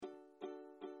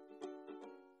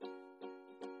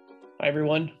Hi,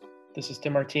 everyone. This is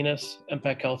Tim Martinez,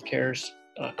 MPAC Healthcare's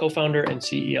co-founder and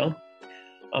CEO.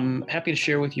 I'm happy to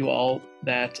share with you all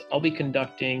that I'll be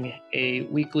conducting a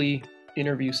weekly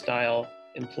interview-style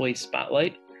employee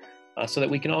spotlight so that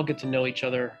we can all get to know each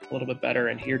other a little bit better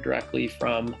and hear directly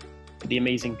from the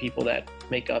amazing people that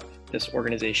make up this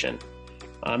organization.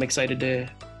 I'm excited to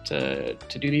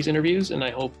do these interviews, and I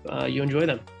hope you enjoy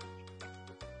them.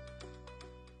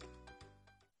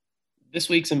 This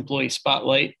week's employee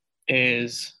spotlight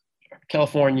is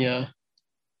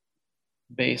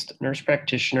California-based nurse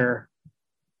practitioner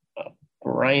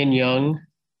Bryan Young,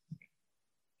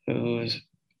 who's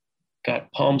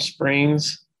got Palm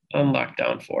Springs on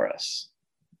lockdown for us.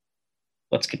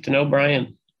 Let's get to know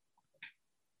Bryan.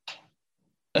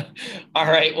 All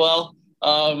right, well,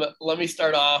 let me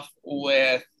start off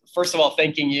with, first of all,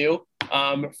 thanking you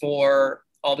for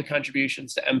all the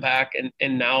contributions to MPAC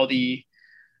and now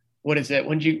what is it?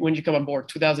 When did you come on board?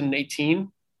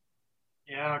 2018?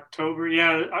 Yeah, October.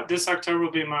 Yeah, this October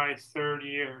will be my third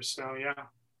year. So yeah.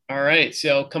 All right.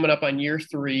 So coming up on year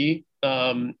 3.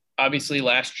 Obviously,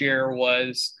 last year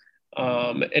was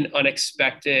an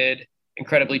unexpected,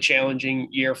 incredibly challenging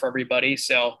year for everybody.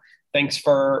 So thanks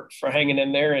for hanging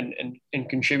in there and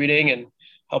contributing and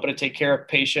helping to take care of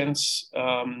patients,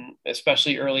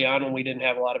 especially early on when we didn't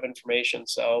have a lot of information.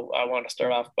 So I want to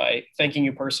start off by thanking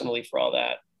you personally for all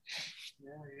that.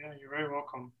 Yeah, you're very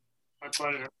welcome. My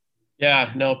pleasure.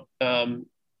 Yeah, no.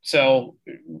 So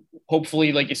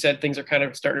hopefully, like you said, things are kind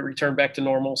of starting to return back to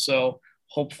normal. So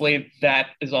hopefully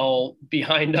that is all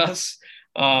behind us.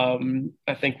 I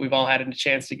think we've all had a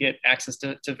chance to get access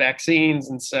to vaccines.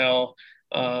 And so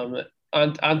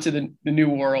onto the new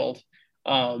world.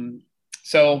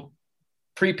 So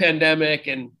pre-pandemic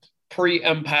and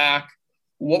pre-MPAC,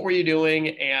 what were you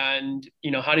doing? And,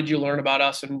 how did you learn about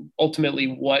us? And ultimately,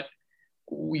 what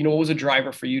was a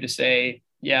driver for you to say,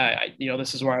 yeah,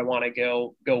 this is where I want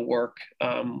to go work?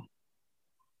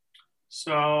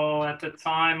 So at the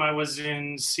time I was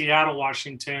in Seattle,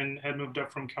 Washington, had moved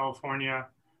up from California,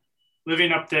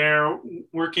 living up there,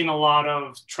 working a lot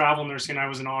of travel nursing. I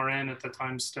was an RN at the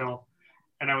time still,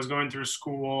 and I was going through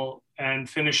school and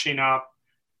finishing up,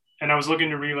 and I was looking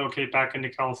to relocate back into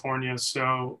California.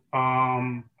 So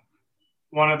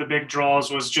one of the big draws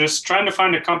was just trying to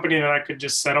find a company that I could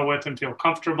just settle with and feel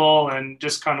comfortable and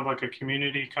just kind of like a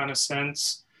community kind of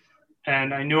sense.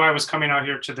 And I knew I was coming out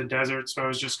here to the desert, so I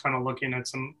was just kind of looking at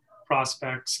some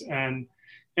prospects, and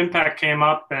MPAC came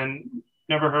up and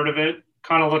never heard of it,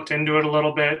 kind of looked into it a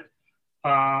little bit.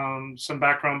 Some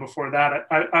background before that,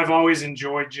 I've always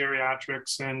enjoyed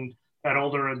geriatrics and that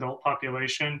older adult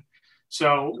population.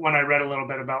 So when I read a little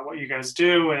bit about what you guys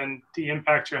do and the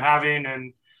impact you're having,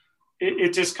 and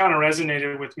it just kind of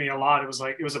resonated with me a lot. It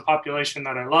was a population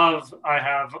that I love. I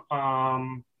have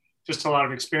just a lot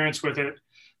of experience with it.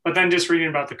 But then just reading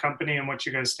about the company and what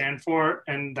you guys stand for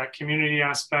and that community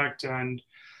aspect, and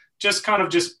just kind of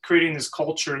just creating this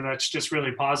culture that's just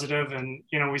really positive. And,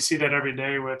 we see that every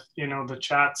day with, the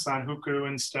chats on Huku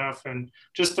and stuff, and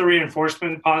just the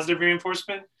reinforcement, positive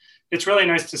reinforcement. It's really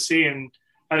nice to see. And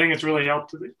I think it's really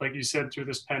helped, like you said, through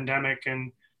this pandemic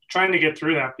and trying to get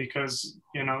through that, because,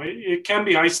 it can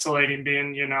be isolating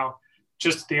being,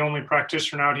 just the only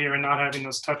practitioner out here and not having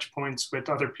those touch points with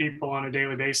other people on a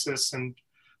daily basis. And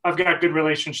I've got good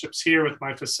relationships here with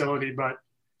my facility, but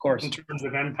of course, in terms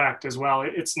of impact as well,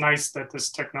 it's nice that this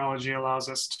technology allows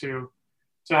us to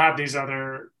have these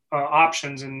other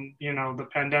options. And, the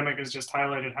pandemic has just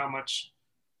highlighted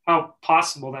how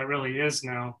possible that really is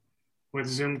now with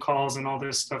Zoom calls and all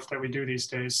this stuff that we do these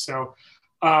days. So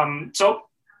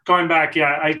going back,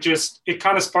 yeah, it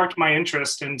kind of sparked my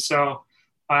interest. And so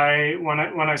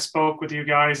when I spoke with you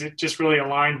guys, it just really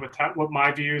aligned with what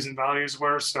my views and values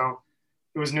were. So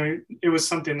it was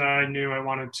something that I knew I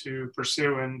wanted to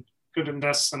pursue and could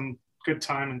invest some good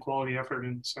time and quality effort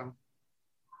in. So.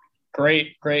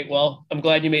 Great. Well, I'm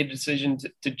glad you made the decision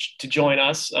to join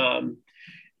us.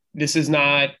 This is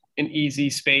not an easy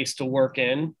space to work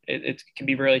in. It can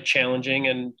be really challenging,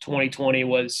 and 2020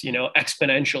 was,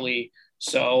 exponentially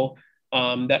so.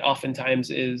 That oftentimes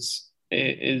is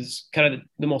kind of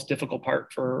the most difficult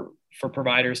part for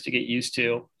providers to get used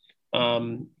to.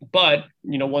 But,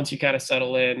 once you kind of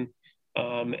settle in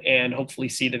and hopefully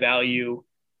see the value,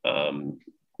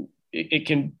 it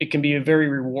can be a very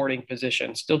rewarding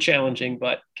position. Still challenging,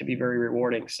 but can be very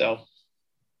rewarding. So,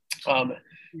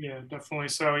 yeah, definitely.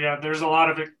 So, yeah, there's a lot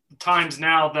of times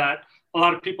now that a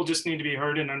lot of people just need to be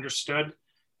heard and understood.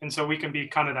 And so we can be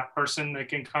kind of that person they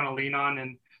can kind of lean on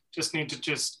and just need to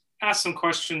just ask some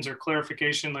questions or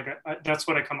clarification. Like that's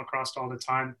what I come across all the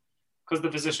time, because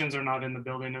the physicians are not in the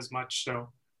building as much. So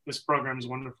this program is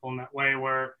wonderful in that way,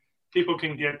 where people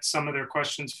can get some of their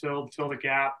questions filled, fill the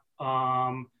gap,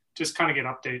 just kind of get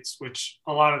updates, which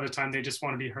a lot of the time they just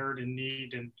want to be heard and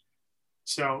need. And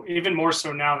so even more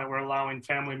so now that we're allowing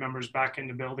family members back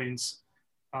into buildings.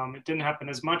 It didn't happen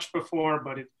as much before,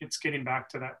 but it's getting back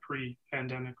to that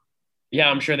pre-pandemic. Yeah,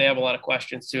 I'm sure they have a lot of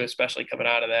questions too, especially coming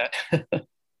out of that.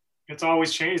 It's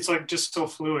always changed. It's like just so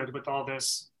fluid with all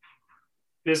this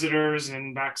visitors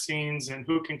and vaccines and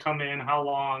who can come in, how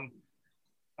long.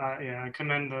 Yeah, I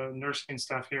commend the nursing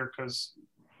staff here because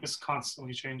it's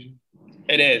constantly changing.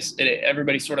 It is.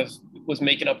 Everybody sort of was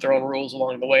making up their own rules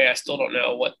along the way. I still don't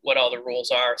know what all the rules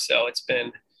are. So it's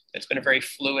been a very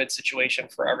fluid situation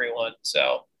for everyone.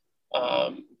 So,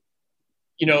 throughout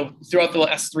the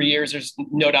last 3 years, there's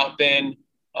no doubt been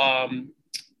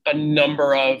a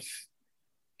number of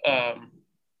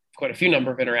quite a few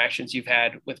number of interactions you've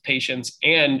had with patients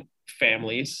and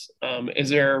families. Is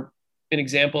there an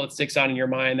example that sticks out in your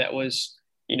mind that was,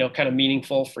 kind of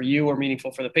meaningful for you or meaningful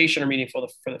for the patient or meaningful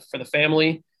for the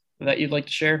family that you'd like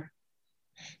to share?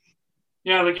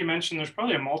 Yeah, like you mentioned, there's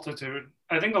probably a multitude.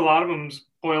 I think a lot of them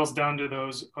boils down to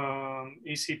those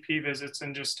ECP visits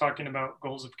and just talking about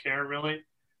goals of care, really.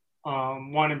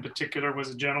 One in particular was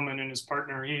a gentleman and his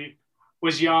partner. He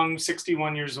was young,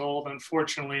 61 years old,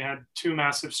 unfortunately had 2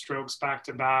 massive strokes back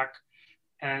to back,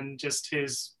 and just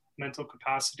his mental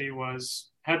capacity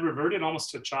had reverted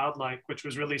almost to childlike, which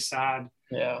was really sad.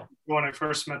 Yeah. When I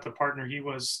first met the partner, he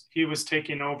was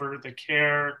taking over the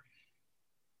care.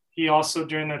 He also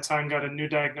during that time got a new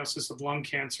diagnosis of lung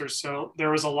cancer. So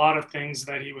there was a lot of things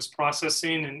that he was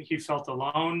processing and he felt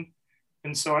alone.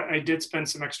 And so I did spend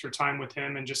some extra time with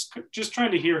him and just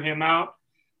trying to hear him out.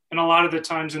 And a lot of the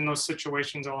times in those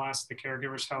situations, I'll ask the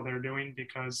caregivers how they're doing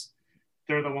because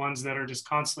they're the ones that are just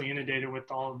constantly inundated with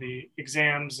all of the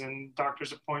exams and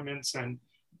doctor's appointments. And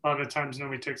a lot of the times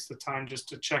nobody takes the time just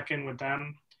to check in with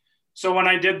them. So when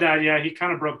I did that, yeah, he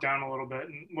kind of broke down a little bit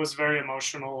and was very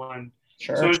emotional. And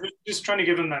sure. So I was just trying to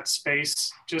give him that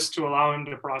space just to allow him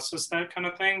to process that kind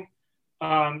of thing.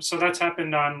 So that's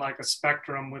happened on like a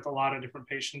spectrum with a lot of different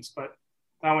patients, but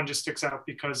that one just sticks out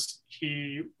because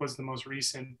he was the most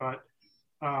recent. But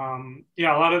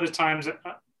yeah, a lot of the times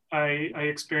I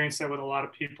experience that with a lot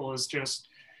of people is just,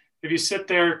 if you sit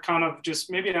there kind of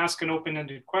just maybe ask an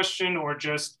open-ended question or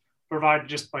just provide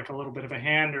just like a little bit of a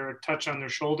hand or a touch on their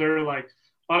shoulder, like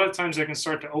a lot of times they can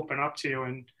start to open up to you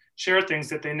and share things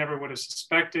that they never would have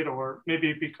suspected, or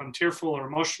maybe become tearful or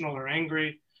emotional or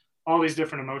angry. All these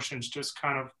different emotions just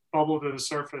kind of bubble to the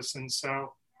surface. And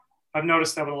so I've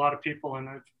noticed that with a lot of people, and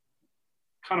I've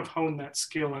kind of honed that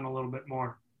skill in a little bit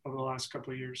more over the last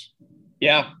couple of years.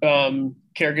 Yeah.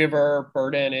 Caregiver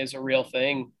burden is a real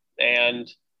thing. And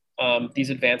these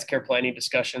advanced care planning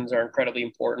discussions are incredibly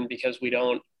important because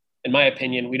in my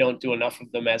opinion, we don't do enough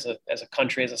of them as a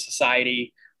country, as a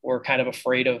society. We're kind of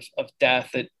afraid of death,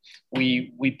 that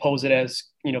we pose it as,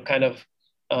 kind of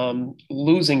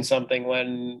losing something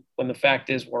when the fact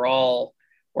is we're all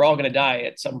going to die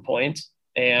at some point.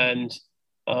 And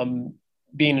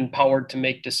being empowered to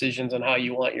make decisions on how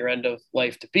you want your end of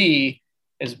life to be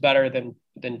is better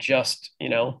than just,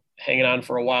 hanging on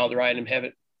for a wild ride and have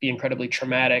it be incredibly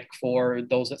traumatic for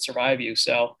those that survive you.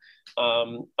 So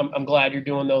I'm glad you're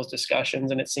doing those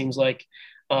discussions. And it seems like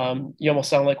you almost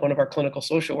sound like one of our clinical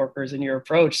social workers in your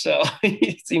approach. So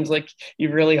it seems like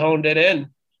you've really honed it in.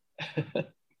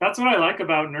 That's what I like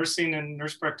about nursing and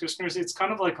nurse practitioners. It's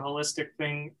kind of like a holistic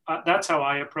thing. That's how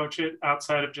I approach it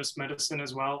outside of just medicine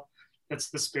as well. It's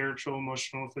the spiritual,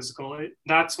 emotional, physical.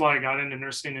 That's why I got into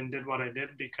nursing and did what I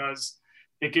did, because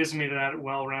it gives me that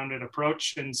well-rounded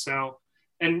approach.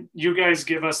 And you guys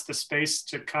give us the space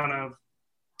to kind of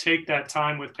take that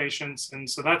time with patients. And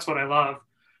so that's what I love,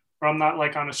 where I'm not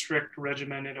like on a strict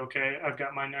regimented, okay, I've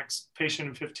got my next patient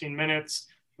in 15 minutes.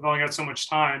 I've only got so much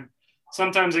time.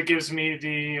 Sometimes it gives me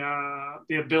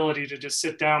the ability to just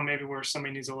sit down maybe where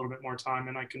somebody needs a little bit more time,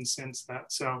 and I can sense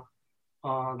that. So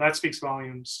that speaks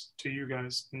volumes to you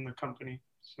guys in the company.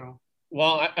 So.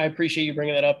 Well, I appreciate you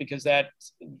bringing that up, because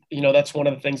that's one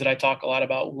of the things that I talk a lot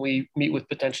about when we meet with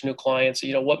potential new clients.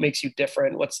 What makes you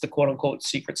different? What's the quote unquote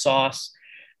secret sauce?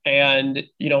 And,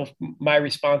 my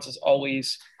response is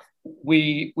always,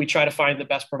 we try to find the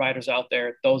best providers out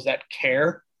there, those that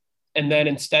care. And then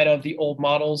instead of the old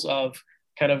models of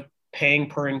kind of paying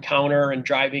per encounter and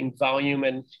driving volume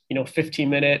and,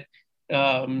 15-minute,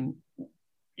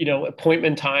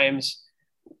 appointment times,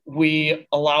 we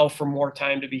allow for more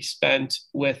time to be spent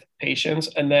with patients,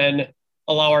 and then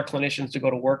allow our clinicians to go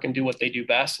to work and do what they do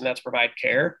best. And that's provide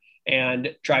care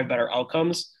and drive better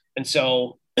outcomes. And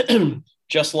so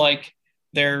just like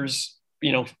there's,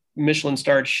 Michelin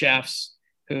starred chefs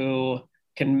who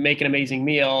can make an amazing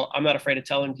meal. I'm not afraid of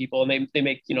telling people, and they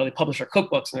make, they publish their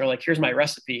cookbooks and they're like, here's my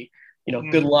recipe,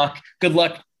 good luck,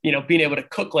 being able to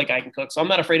cook like I can cook. So I'm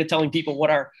not afraid of telling people what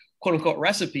our quote unquote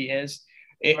recipe is.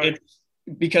 It's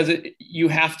because you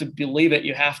have to believe it.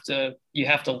 You have to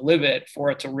live it for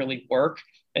it to really work.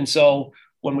 And so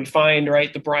when we find,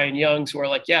 right, the Bryan Youngs who are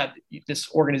like, yeah,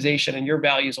 this organization and your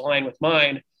values align with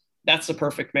mine, that's the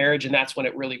perfect marriage. And that's when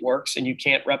it really works. And you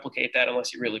can't replicate that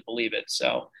unless you really believe it.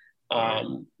 So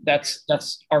that's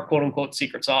our quote unquote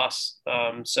secret sauce.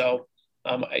 I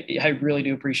really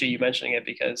do appreciate you mentioning it,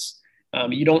 because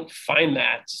you don't find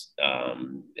that.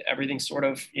 Everything's sort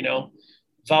of,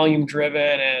 volume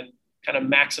driven and kind of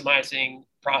maximizing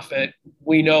profit.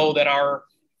 We know that our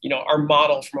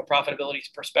model from a profitability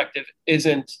perspective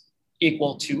isn't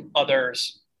equal to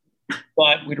others,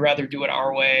 but we'd rather do it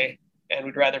our way, and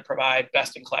we'd rather provide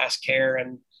best in class care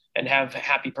and have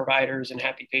happy providers and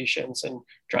happy patients and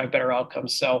drive better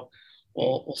outcomes. So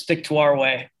we'll stick to our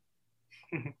way.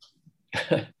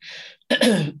 With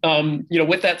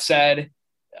that said,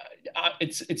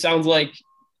 it sounds like,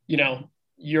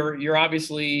 you're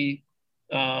obviously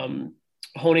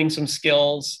honing some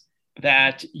skills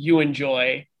that you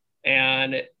enjoy,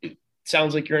 and it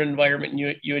sounds like you're in an environment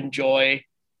you enjoy.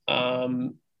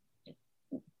 3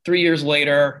 years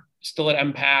later, still at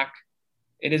MPAC,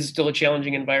 it is still a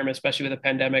challenging environment, especially with a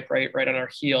pandemic right on our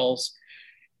heels.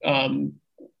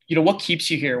 What keeps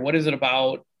you here? What is it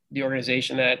about the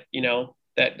organization that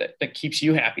that keeps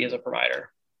you happy as a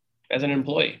provider, as an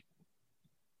employee?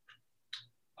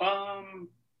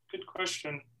 Good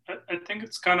question. I think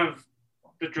it's kind of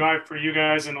the drive for you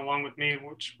guys, and along with me,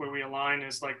 where we align,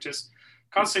 is like just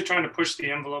constantly trying to push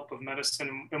the envelope of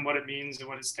medicine and what it means and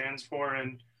what it stands for.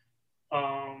 And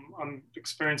I'm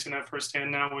experiencing that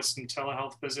firsthand now with some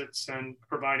telehealth visits and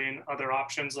providing other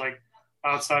options like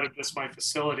outside of just my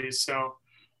facilities. So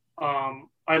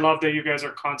I love that you guys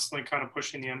are constantly kind of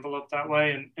pushing the envelope that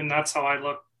way. And that's how I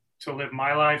look to live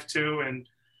my life too. And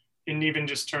in even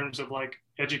just terms of like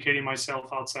educating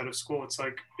myself outside of school, it's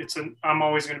like, I'm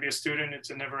always going to be a student.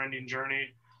 It's a never ending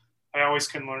journey. I always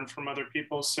can learn from other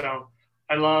people. So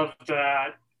I love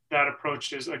that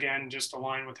approach is, again, just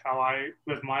aligned with how I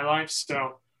live my life.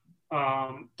 So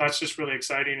that's just really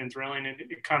exciting and thrilling. And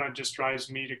it kind of just drives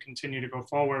me to continue to go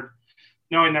forward,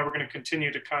 knowing that we're going to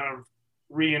continue to kind of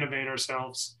re-innovate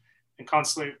ourselves and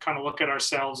constantly kind of look at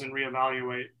ourselves and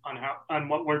reevaluate on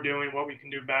what we're doing, what we can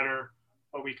do better,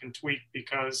 what we can tweak,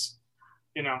 because,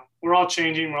 we're all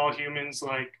changing. We're all humans.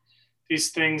 Like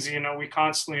these things, we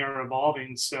constantly are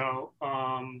evolving. So,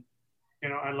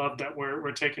 I love that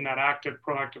we're taking that active,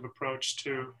 proactive approach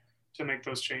to make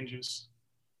those changes.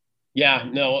 Yeah,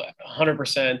 no,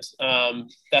 100%.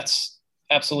 That's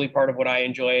absolutely part of what I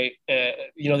enjoy,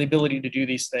 the ability to do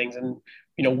these things, and,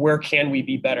 where can we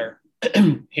be better?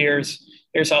 Here's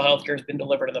how healthcare has been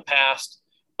delivered in the past.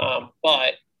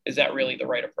 But is that really the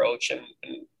right approach, and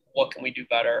what can we do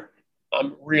better?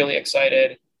 I'm really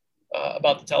excited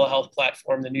about the telehealth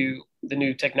platform, the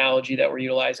new technology that we're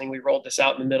utilizing. We rolled this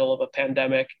out in the middle of a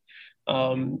pandemic,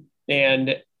 and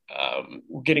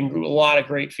we're getting a lot of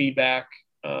great feedback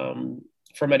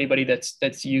from anybody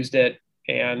that's used it,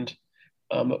 and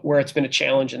where it's been a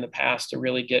challenge in the past to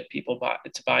really get people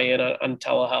to buy in on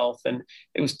telehealth, and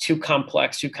it was too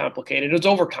complex, too complicated. It was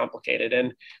overcomplicated,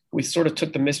 and we sort of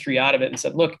took the mystery out of it and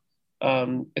said, look,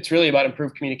 it's really about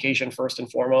improved communication first and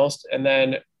foremost, and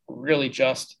then really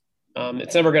just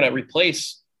it's never going to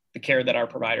replace the care that our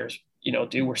providers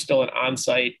do. We're still an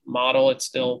on-site model. It's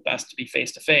still best to be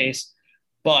face-to-face,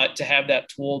 but to have that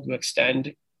tool to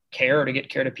extend care, to get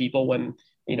care to people when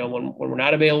we're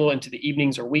not available into the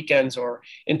evenings or weekends or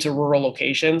into rural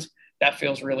locations, that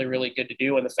feels really, really good to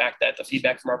do. And the fact that the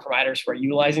feedback from our providers who are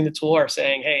utilizing the tool are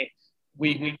saying, hey,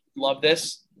 we love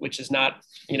this, which is not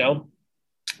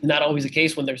always the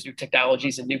case when there's new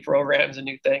technologies and new programs and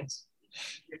new things.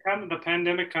 The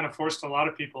pandemic kind of forced a lot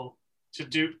of people to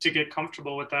get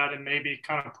comfortable with that, and maybe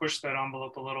kind of push that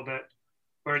envelope a little bit,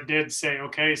 where it did say,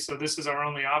 okay, so this is our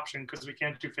only option because we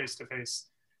can't do face-to-face.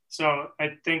 So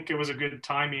I think it was a good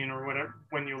timing or whatever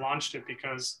when you launched it,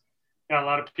 because a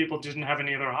lot of people didn't have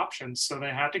any other options. So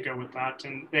they had to go with that,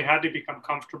 and they had to become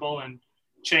comfortable and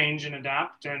change and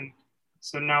adapt. And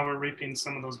so now we're reaping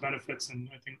some of those benefits, and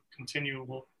I think continue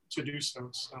to do so.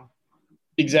 So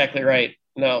exactly right.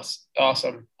 No,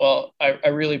 awesome. Well, I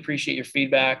really appreciate your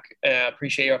feedback.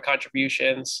 Appreciate your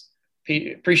contributions.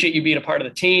 Appreciate you being a part of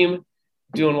the team,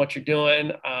 doing what you're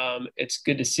doing. It's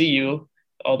good to see you,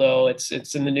 although it's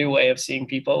in the new way of seeing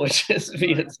people, which is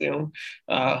via Zoom.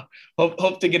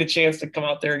 Hope to get a chance to come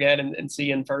out there again and see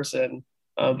you in person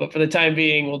But for the time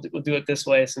being, we'll do it this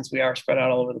way since we are spread out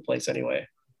all over the place anyway.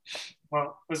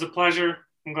 Well, it was a pleasure.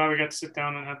 I'm glad we got to sit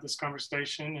down and have this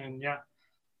conversation. And yeah,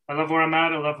 I love where I'm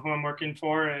at. I love who I'm working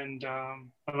for, and I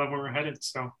love where we're headed.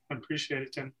 So I appreciate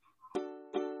it, Tim.